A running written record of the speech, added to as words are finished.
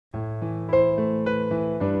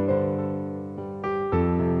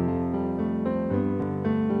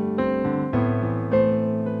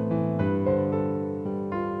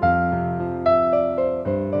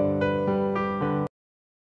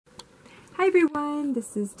everyone,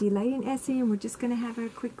 this is Delight and Essie, and we're just going to have a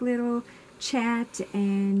quick little chat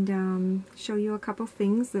and show you a couple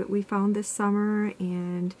things that we found this summer,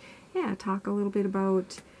 and yeah, talk a little bit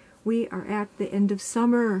about, we are at the end of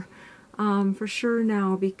summer for sure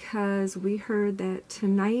now, because we heard that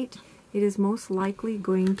tonight it is most likely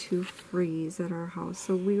going to freeze at our house.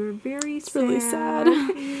 So we were very sad. It's really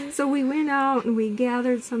sad. So we went out and we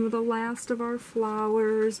gathered some of the last of our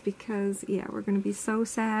flowers because, yeah, we're going to be so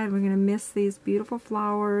sad. We're going to miss these beautiful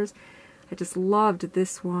flowers. I just loved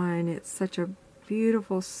this one. It's such a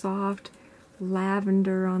beautiful, soft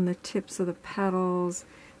lavender on the tips of the petals.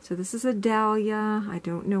 So this is a dahlia. I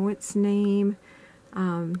don't know its name,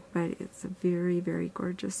 but it's a very, very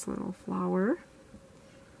gorgeous little flower.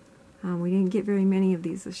 We didn't get very many of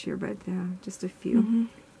these this year, but just a few.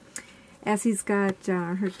 Essie's got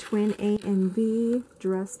her twin A and B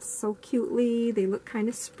dressed so cutely. They look kind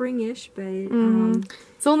of springish, but...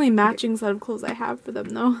 it's the only matching set of clothes I have for them,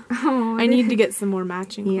 though. Oh, I need to get some more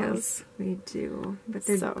matching clothes. Yes, we do. But,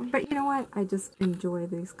 but you know what? I just enjoy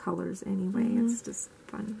these colors anyway. It's just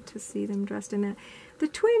fun to see them dressed in it. The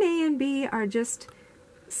twin A and B are just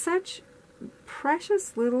such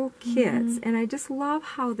precious little kids, and I just love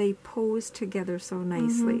how they pose together so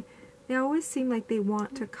nicely. They always seem like they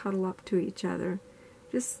want to cuddle up to each other.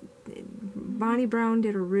 Just Bonnie Brown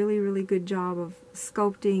did a really, really good job of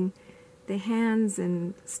sculpting the hands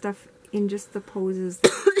and stuff in just the poses.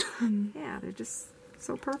 Yeah, they're just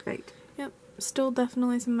so perfect. Yep, still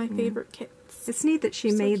definitely some of my favorite kits. It's neat that she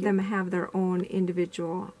made them have their own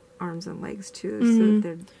individual arms and legs too,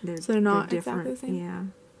 so they're not different. Exactly the same. Yeah.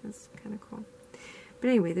 That's kind of cool. But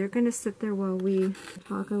anyway, they're going to sit there while we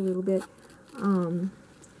talk a little bit.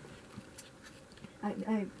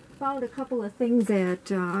 I found a couple of things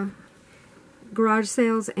at garage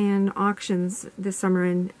sales and auctions this summer,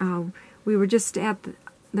 and we were just at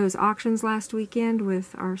those auctions last weekend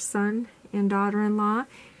with our son and daughter-in-law,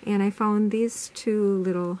 and I found these two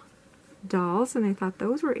little dolls, and I thought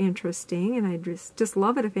those were interesting, and I just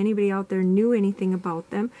love it if anybody out there knew anything about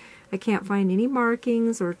them. I can't find any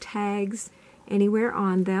markings or tags anywhere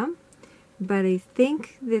on them, but I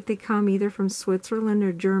think that they come either from Switzerland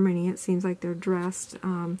or Germany. It seems like they're dressed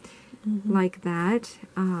like that.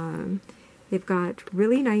 They've got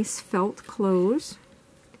really nice felt clothes,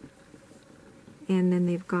 and then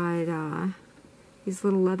they've got these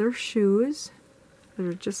little leather shoes that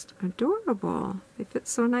are just adorable. They fit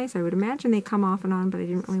so nice. I would imagine they come off and on, but I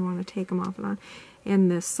didn't really want to take them off and on. And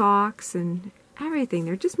the socks and everything,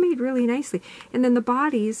 they're just made really nicely. And then the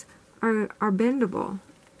bodies are bendable.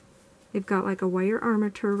 They've got like a wire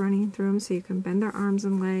armature running through them, so you can bend their arms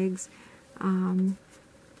and legs.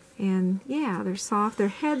 And yeah, they're soft. Their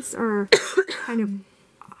heads are kind of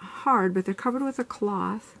hard, but they're covered with a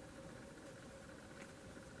cloth.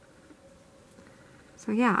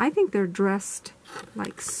 So yeah, I think they're dressed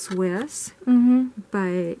like Swiss. But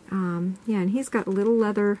yeah, and he's got little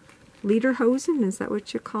leather lederhosen. Is that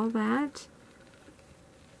what you call that?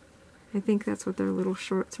 I think that's what their little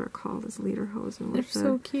shorts are called, is lederhosen. They're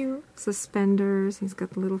so cute. Suspenders. He's got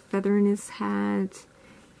the little feather in his hat,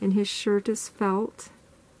 and his shirt is felt.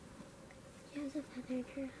 He has a feather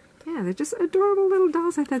shirt. Yeah, they're just adorable little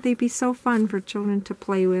dolls. I thought they'd be so fun for children to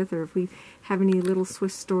play with, or if we have any little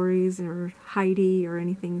Swiss stories or Heidi or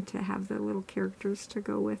anything, to have the little characters to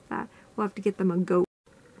go with that. We'll have to get them a goat.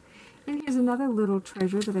 And here's another little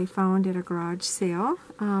treasure that I found at a garage sale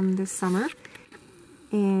this summer.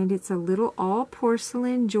 And it's a little all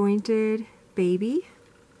porcelain jointed baby,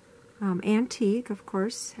 antique, of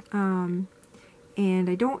course. And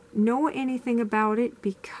I don't know anything about it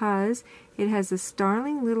because it has a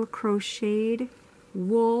starling little crocheted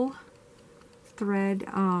wool thread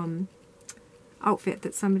outfit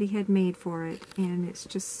that somebody had made for it, and it's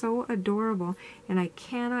just so adorable. And I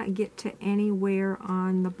cannot get to anywhere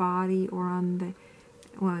on the body or on the,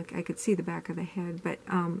 well, I could see the back of the head, but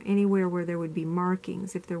anywhere where there would be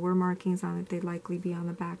markings. If there were markings on it, they'd likely be on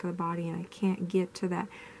the back of the body, and I can't get to that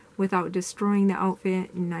without destroying the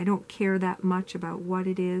outfit, and I don't care that much about what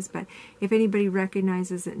it is. But if anybody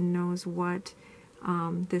recognizes it and knows what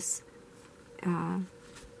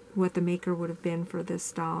what the maker would have been for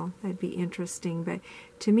this doll, that'd be interesting. But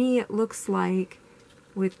to me, it looks like,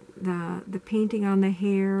 with the painting on the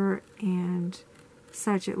hair and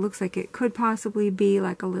such, it looks like it could possibly be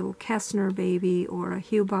like a little Kessner baby or a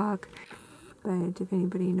Hubach. But if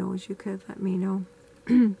anybody knows, you could let me know.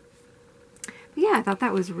 Yeah, I thought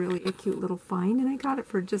that was really a cute little find, and I got it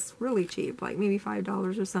for just really cheap, like maybe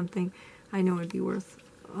 $5 or something. I know it'd be worth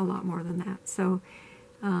a lot more than that. So,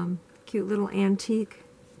 cute little antique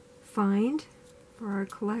find for our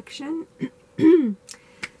collection.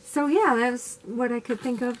 So yeah, that's what I could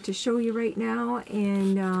think of to show you right now.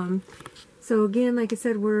 And so again, like I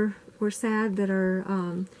said, we're sad that our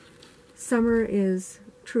summer is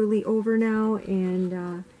truly over now,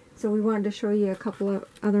 and so we wanted to show you a couple of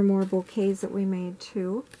other more bouquets that we made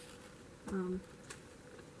too.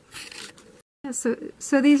 Yeah,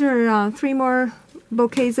 so these are 3 more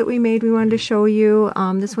bouquets that we made. We wanted to show you.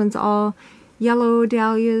 This one's all yellow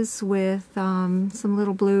dahlias with some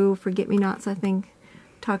little blue forget-me-nots, I think,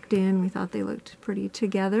 tucked in. We thought they looked pretty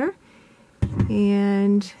together.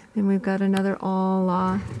 And then we've got another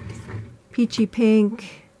all peachy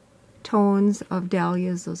pink tones of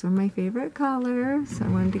dahlias. Those are my favorite colors. I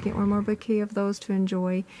wanted to get one more bouquet of those to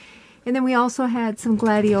enjoy. And then we also had some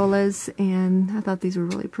gladiolas, and I thought these were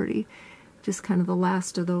really pretty. Just kind of the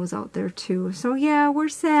last of those out there too. So yeah, we're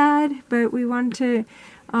sad, but we wanted to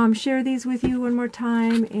share these with you one more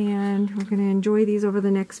time, and we're going to enjoy these over the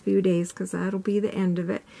next few days because that'll be the end of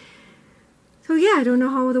it. So yeah, I don't know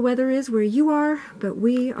how the weather is where you are, but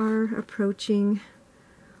we are approaching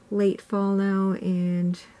late fall now,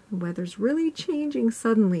 and the weather's really changing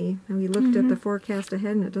suddenly. And we looked at the forecast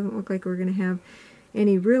ahead, and it doesn't look like we're going to have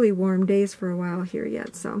any really warm days for a while here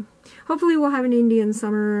yet. So hopefully we'll have an Indian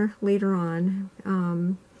summer later on,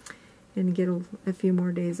 and get a few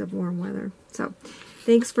more days of warm weather. So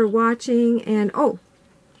thanks for watching. And oh,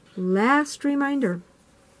 last reminder,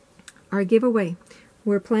 our giveaway.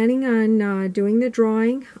 We're planning on doing the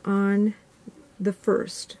drawing on the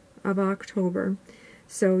 1st of October.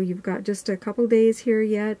 So you've got just a couple days here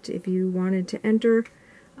yet. If you wanted to enter,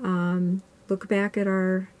 look back at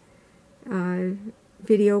our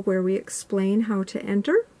video where we explain how to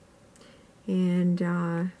enter,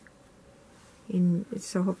 and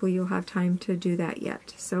so hopefully you'll have time to do that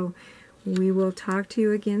yet. So we will talk to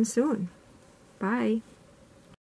you again soon. Bye.